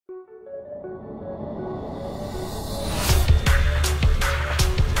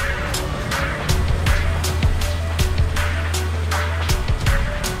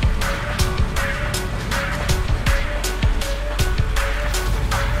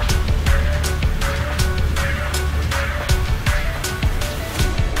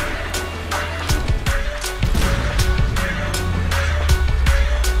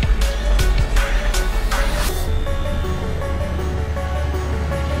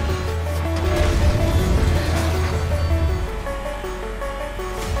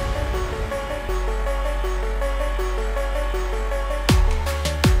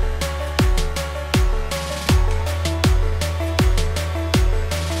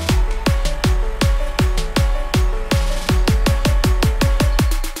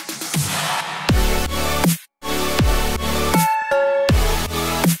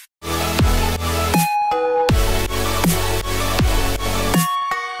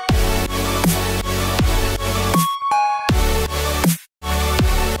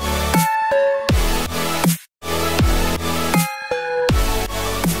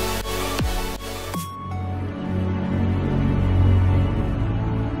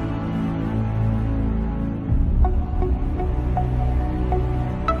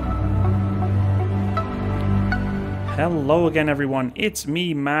Hello again everyone, it's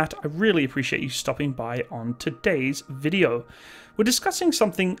me Matt. I really appreciate you stopping by on today's video. We're discussing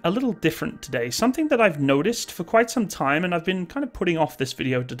something a little different today, something that I've noticed for quite some time, and I've been kind of putting off this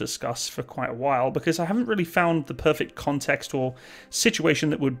video to discuss for quite a while because I haven't really found the perfect context or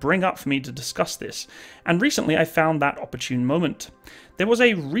situation that would bring up for me to discuss this. And recently I found that opportune moment. There was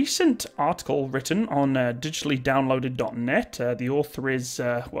a recent article written on digitallydownloaded.net. The author is,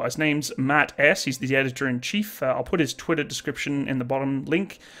 well, his name's Matt S. He's the editor-in-chief. I'll put his Twitter description in the bottom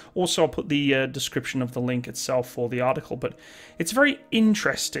link. Also, I'll put the description of the link itself for the article. But it's a very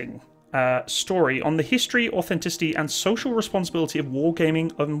interesting story on the history, authenticity, and social responsibility of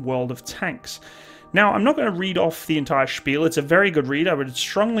wargaming in World of Tanks. Now, I'm not going to read off the entire spiel. It's a very good read. I would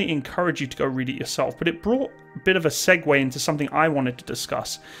strongly encourage you to go read it yourself, but it brought a bit of a segue into something I wanted to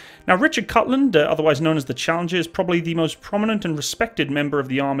discuss. Now, Richard Cutland, otherwise known as the Challenger, is probably the most prominent and respected member of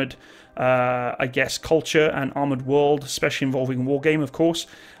the armoured, I guess, culture and armoured world, especially involving wargame, of course,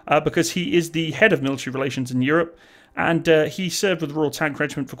 because he is the head of military relations in Europe. And he served with the Royal Tank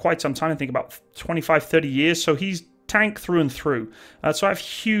Regiment for quite some time, I think about 25-30 years, so he's tank through and through. So I have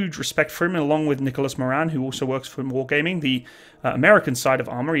huge respect for him, along with Nicholas Moran, who also works for Wargaming, the American side of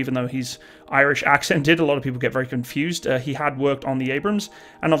Armour, even though he's Irish accented. A lot of people get very confused. He had worked on the Abrams,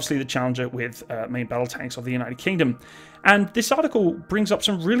 and obviously the Challenger with main battle tanks of the United Kingdom. And this article brings up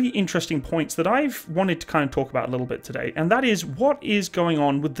some really interesting points that I've wanted to kind of talk about a little bit today, and that is what is going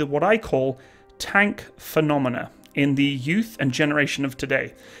on with the what I call tank phenomena in the youth and generation of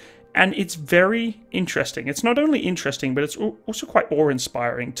today. And it's very interesting. It's not only interesting, but it's also quite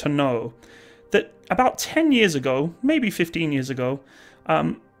awe-inspiring to know that about 10 years ago, maybe 15 years ago,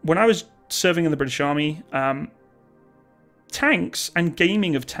 when I was serving in the British Army, tanks and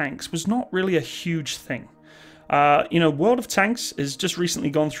gaming of tanks was not really a huge thing. You know, World of Tanks has just recently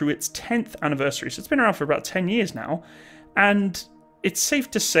gone through its 10th anniversary, so it's been around for about 10 years now, and it's safe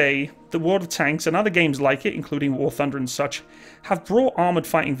to say that World of Tanks and other games like it, including War Thunder and such, have brought armoured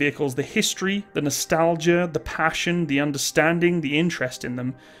fighting vehicles, the history, the nostalgia, the passion, the understanding, the interest in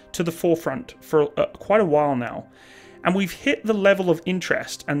them, to the forefront for quite a while now. And we've hit the level of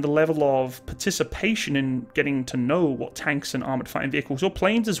interest and the level of participation in getting to know what tanks and armoured fighting vehicles, or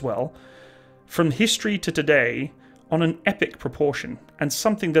planes as well, from history to today, on an epic proportion, and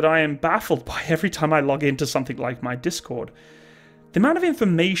something that I am baffled by every time I log into something like my Discord. The amount of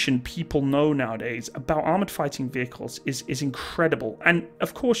information people know nowadays about armoured fighting vehicles is incredible. And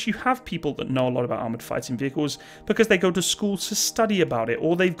of course you have people that know a lot about armoured fighting vehicles because they go to school to study about it,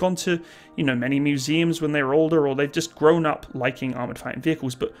 or they've gone to, you know, many museums when they were older, or they've just grown up liking armoured fighting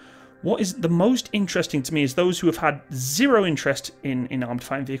vehicles. But what is the most interesting to me is those who have had zero interest in armoured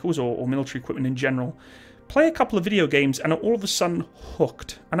fighting vehicles or military equipment in general, play a couple of video games and are all of a sudden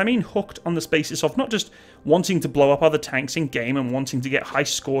hooked. And I mean hooked on the basis of not just wanting to blow up other tanks in game and wanting to get high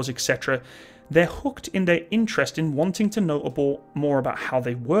scores, etc. They're hooked in their interest in wanting to know more about how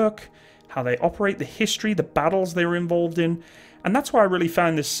they work, how they operate, the history, the battles they were involved in. And that's why I really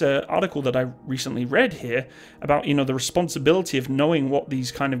found this article that I recently read here about, you know, the responsibility of knowing what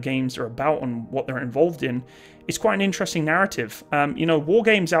these kind of games are about and what they're involved in. It's quite an interesting narrative. You know, war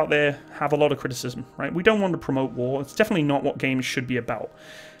games out there have a lot of criticism, right? We don't want to promote war. It's definitely not what games should be about.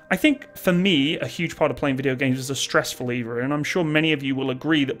 I think, for me, a huge part of playing video games is a stress reliever, and I'm sure many of you will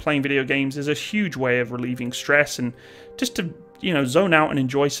agree that playing video games is a huge way of relieving stress and just to, you know, zone out and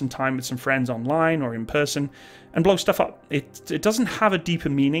enjoy some time with some friends online or in person and blow stuff up. It doesn't have a deeper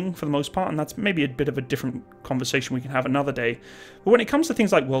meaning for the most part, and that's maybe a bit of a different conversation we can have another day. But when it comes to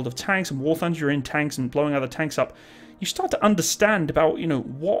things like World of Tanks and War Thunder, you're in tanks and blowing other tanks up, you start to understand about, you know,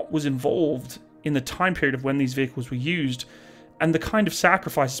 what was involved in the time period of when these vehicles were used, and the kind of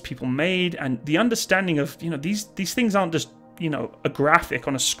sacrifices people made, and the understanding of, you know, these things aren't just, you know, a graphic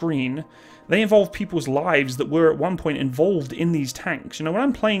on a screen. They involve people's lives that were at one point involved in these tanks. You know, when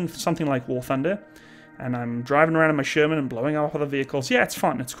I'm playing something like War Thunder, and I'm driving around in my Sherman and blowing up other vehicles, yeah, it's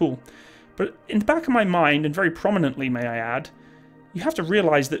fun, it's cool. But in the back of my mind, and very prominently, may I add, you have to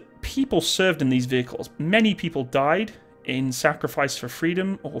realize that people served in these vehicles. Many people died in sacrifice for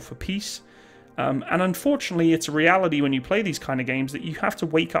freedom or for peace. And unfortunately, it's a reality when you play these kind of games that you have to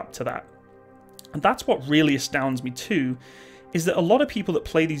wake up to that. And that's what really astounds me too, is that a lot of people that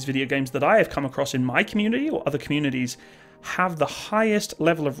play these video games that I have come across in my community or other communities have the highest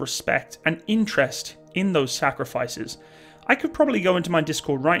level of respect and interest in those sacrifices. I could probably go into my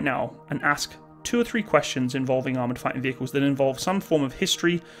Discord right now and ask 2 or 3 questions involving armoured fighting vehicles that involve some form of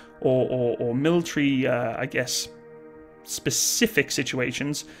history or military, I guess, specific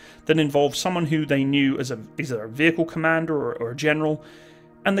situations that involve someone who they knew as either a vehicle commander or a general,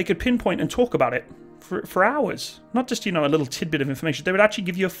 and they could pinpoint and talk about it for hours. Not just, you know, a little tidbit of information. They would actually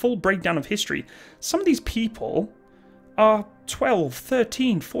give you a full breakdown of history. Some of these people are 12,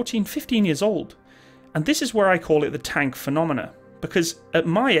 13, 14, 15 years old. And this is where I call it the tank phenomena. Because at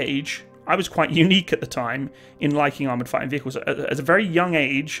my age, I was quite unique at the time in liking armoured fighting vehicles. At a very young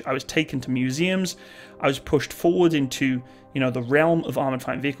age, I was taken to museums. I was pushed forward into, you know, the realm of armoured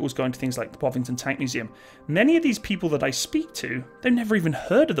fighting vehicles, going to things like the Bovington Tank Museum. Many of these people that I speak to, they've never even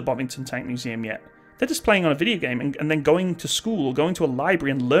heard of the Bovington Tank Museum yet. They're just playing on a video game and then going to school or going to a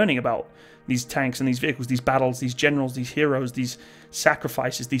library and learning about these tanks and these vehicles, these battles, these generals, these heroes, these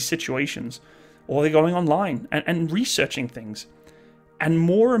sacrifices, these situations. Or they're going online and researching things. And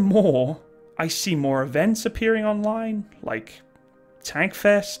more, I see more events appearing online, like Tank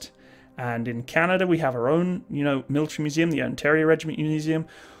Fest, and in Canada we have our own, you know, military museum, the Ontario Regiment Museum.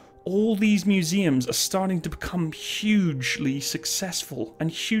 All these museums are starting to become hugely successful and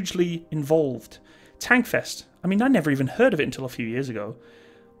hugely involved. Tank Fest, I mean, I never even heard of it until a few years ago,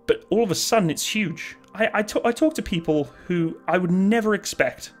 but all of a sudden it's huge. I talk to people who I would never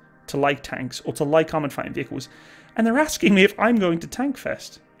expect to like tanks or to like armoured fighting vehicles, and they're asking me if I'm going to Tank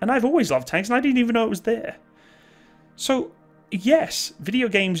Fest. And I've always loved tanks, and I didn't even know it was there. So, yes, video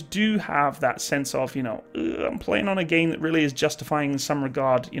games do have that sense of, you know, I'm playing on a game that really is justifying in some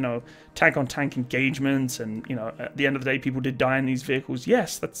regard, you know, tank-on-tank engagements, and, you know, at the end of the day, people did die in these vehicles.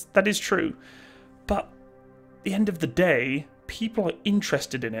 Yes, that is true. But at the end of the day, people are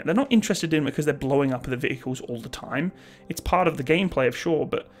interested in it. They're not interested in it because they're blowing up the vehicles all the time. It's part of the gameplay, of sure,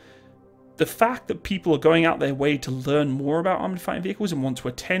 but the fact that people are going out their way to learn more about armoured fighting vehicles and want to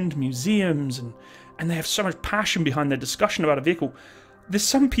attend museums and they have so much passion behind their discussion about a vehicle. There's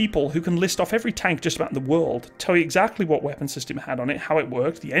some people who can list off every tank just about in the world, tell you exactly what weapon system it had on it, how it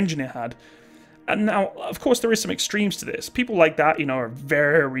worked, the engine it had. And now, of course, there is some extremes to this. People like that, you know, are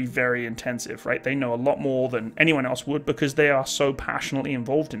very, very intensive, right? They know a lot more than anyone else would because they are so passionately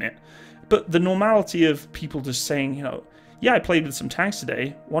involved in it. But the normality of people just saying, you know, yeah, I played with some tanks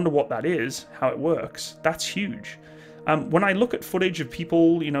today, wonder what that is, how it works, that's huge. When I look at footage of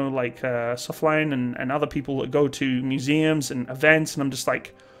people, you know, like Softline and other people that go to museums and events, and I'm just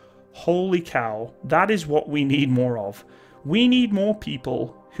like, holy cow, that is what we need more of. We need more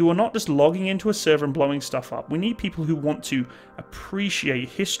people who are not just logging into a server and blowing stuff up. We need people who want to appreciate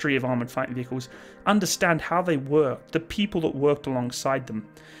history of armoured fighting vehicles, understand how they work, the people that worked alongside them.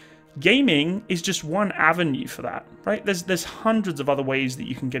 Gaming is just one avenue for that, right? There's hundreds of other ways that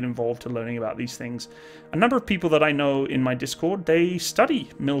you can get involved to learning about these things. A number of people that I know in my Discord, they study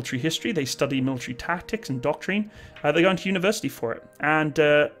military history, they study military tactics and doctrine. They go into university for it. And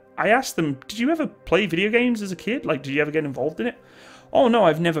I asked them, did you ever play video games as a kid? Like, did you ever get involved in it? Oh no,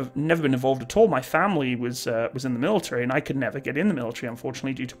 I've never been involved at all. My family was in the military, and I could never get in the military,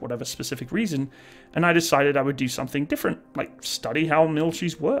 unfortunately, due to whatever specific reason. And I decided I would do something different, like study how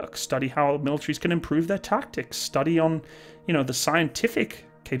militaries work, study how militaries can improve their tactics, study on, you know, the scientific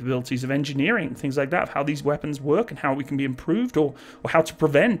capabilities of engineering, things like that, how these weapons work and how we can be improved, or how to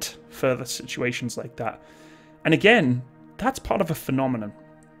prevent further situations like that. And again, that's part of a phenomenon,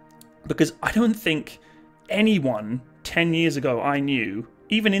 because I don't think anyone 10 years ago I knew,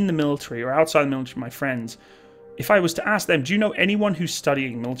 even in the military or outside the military, my friends, if I was to ask them, do you know anyone who's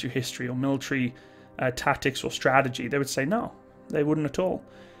studying military history or military tactics or strategy, they would say no, they wouldn't at all.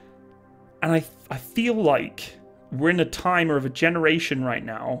 And I feel like we're in a time or of a generation right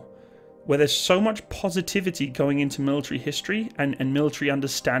now where there's so much positivity going into military history and military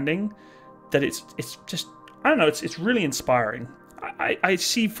understanding that it's just, I don't know, it's really inspiring. I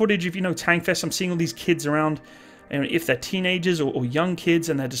see footage of, you know, Tank Fest. I'm seeing all these kids around, and if they're teenagers or young kids,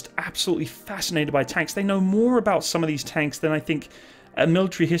 and they're just absolutely fascinated by tanks. They know more about some of these tanks than I think a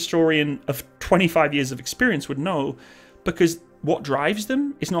military historian of 25 years of experience would know, because what drives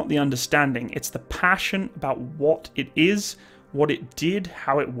them is not the understanding. It's the passion about what it is, what it did,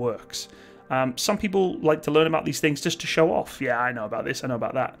 how it works. Some people like to learn about these things just to show off. Yeah, I know about this, I know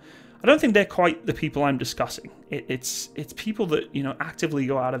about that. I don't think they're quite the people I'm discussing. It's people that, you know, actively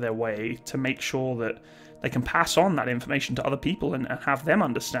go out of their way to make sure that they can pass on that information to other people and have them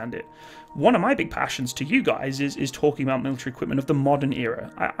understand it. One of my big passions to you guys is talking about military equipment of the modern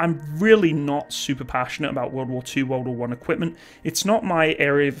era. I'm really not super passionate about World War II, World War I equipment. It's not my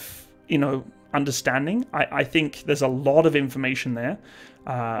area of, you know, understanding. I think there's a lot of information there.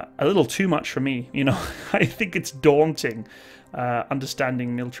 A little too much for me, you know. I think it's daunting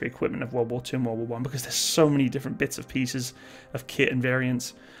understanding military equipment of World War II and World War I, because there's so many different bits of pieces of kit and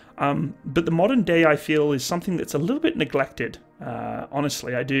variants. But the modern day, I feel, is something that's a little bit neglected.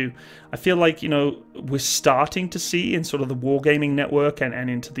 Honestly, I do. I feel like, we're starting to see in sort of the wargaming network and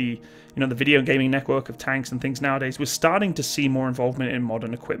into the, the video gaming network of tanks and things nowadays, we're starting to see more involvement in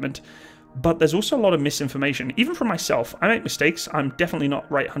modern equipment. But there's also a lot of misinformation, even from myself. I make mistakes. I'm definitely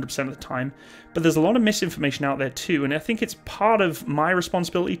not right 100% of the time, but there's a lot of misinformation out there too, and I think it's part of my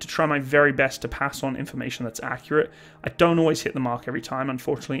responsibility to try my very best to pass on information that's accurate. I don't always hit the mark every time,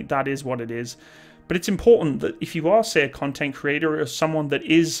 unfortunately. That is what it is. But it's important that if you are, say, a content creator or someone that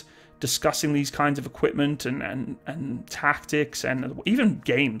is discussing these kinds of equipment and tactics and even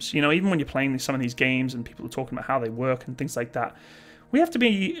games, even when you're playing some of these games and people are talking about how they work and things like that, we have to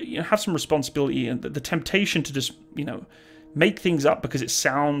be, have some responsibility, and the temptation to just, make things up because it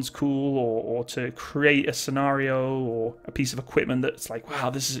sounds cool, or to create a scenario or a piece of equipment that's like, wow,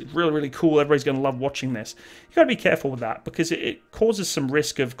 this is really, really cool, everybody's going to love watching this. You got to be careful with that, because it causes some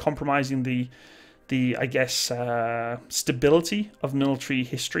risk of compromising the I guess, stability of military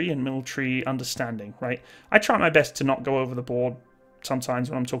history and military understanding, right? I try my best to not go over the board sometimes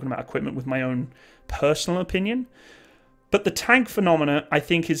when I'm talking about equipment with my own personal opinion. But the tank phenomena, I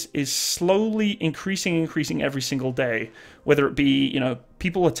think, is slowly increasing every single day. Whether it be,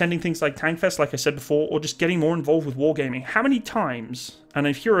 people attending things like Tank Fest, like I said before, or just getting more involved with wargaming. How many times, and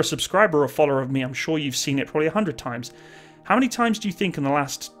if you're a subscriber or follower of me, I'm sure you've seen it probably 100 times. How many times do you think in the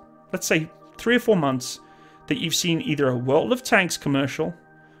last, let's say, 3 or 4 months that you've seen either a World of Tanks commercial,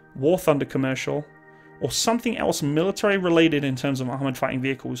 War Thunder commercial, or something else military related in terms of armored fighting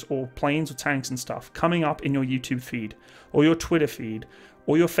vehicles or planes or tanks and stuff coming up in your YouTube feed or your Twitter feed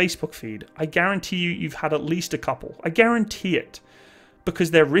or your Facebook feed? I guarantee you've had at least a couple. I guarantee it, because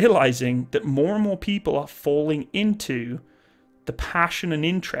they're realizing that more and more people are falling into the passion and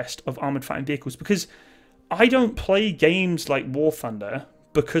interest of armored fighting vehicles. Because I don't play games like War Thunder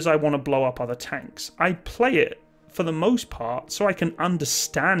because I want to blow up other tanks. I play it for the most part so I can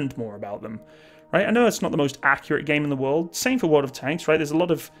understand more about them. Right? I know it's not the most accurate game in the world. Same for World of Tanks, right? There's a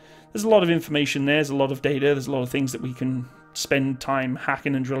lot of information there. There's a lot of data. There's a lot of things that we can spend time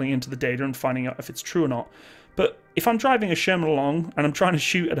hacking and drilling into the data and finding out if it's true or not. But if I'm driving a Sherman along and I'm trying to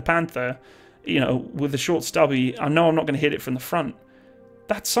shoot at a Panther, with a short stubby, I know I'm not going to hit it from the front.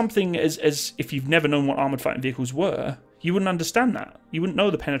 That's something as if you've never known what armored fighting vehicles were, you wouldn't understand that. You wouldn't know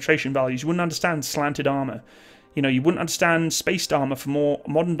the penetration values. You wouldn't understand slanted armor. You wouldn't understand spaced armor for more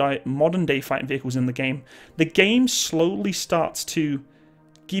modern day fighting vehicles in the game. The game slowly starts to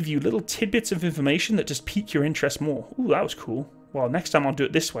give you little tidbits of information that just pique your interest more. Ooh, that was cool. Well, next time I'll do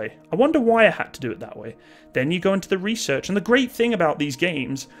it this way. I wonder why I had to do it that way. Then you go into the research. And the great thing about these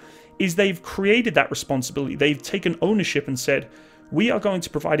games is they've created that responsibility. They've taken ownership and said, we are going to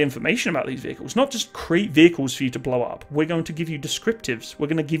provide information about these vehicles, not just create vehicles for you to blow up. We're going to give you descriptives. We're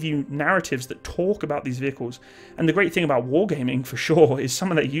going to give you narratives that talk about these vehicles. And the great thing about wargaming, for sure, is some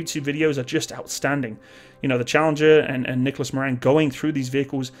of their YouTube videos are just outstanding. The Challenger and Nicholas Moran going through these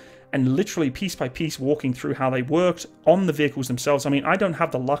vehicles and literally piece by piece walking through how they worked on the vehicles themselves. I mean, I don't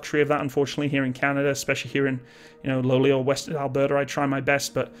have the luxury of that, unfortunately, here in Canada, especially here in, lowly or western Alberta. I try my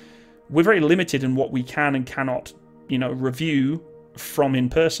best, but we're very limited in what we can and cannot, review from in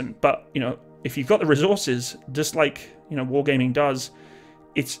person. But if you've got the resources, just like wargaming does,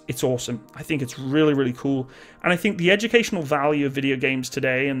 it's awesome. I think it's really, really cool. And I think the educational value of video games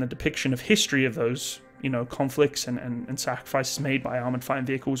today and the depiction of history of those conflicts and sacrifices made by armored fighting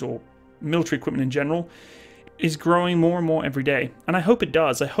vehicles or military equipment in general is growing more and more every day. And I hope it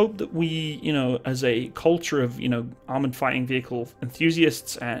does. I hope that we, as a culture of, armored fighting vehicle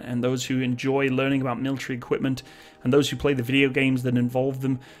enthusiasts and those who enjoy learning about military equipment and those who play the video games that involve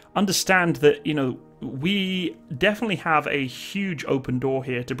them, understand that, we definitely have a huge open door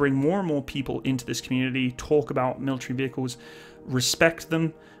here to bring more and more people into this community, talk about military vehicles, respect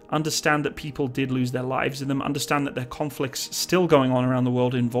them, understand that people did lose their lives in them, understand that there are conflicts still going on around the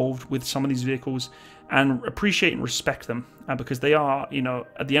world involved with some of these vehicles, and appreciate and respect them because they are,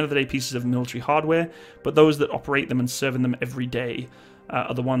 at the end of the day, pieces of military hardware, but those that operate them and serve in them every day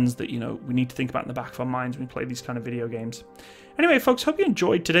are the ones that, we need to think about in the back of our minds when we play these kind of video games. Anyway, folks, hope you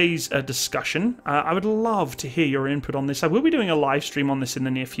enjoyed today's discussion. I would love to hear your input on this. I will be doing a live stream on this in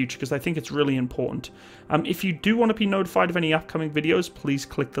the near future because I think it's really important. If you do want to be notified of any upcoming videos, please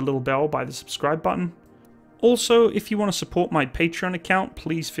click the little bell by the subscribe button. Also, if you want to support my Patreon account,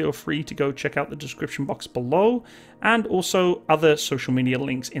 please feel free to go check out the description box below, and also other social media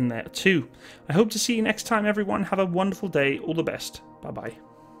links in there too. I hope to see you next time, everyone. Have a wonderful day. All the best. Bye-bye.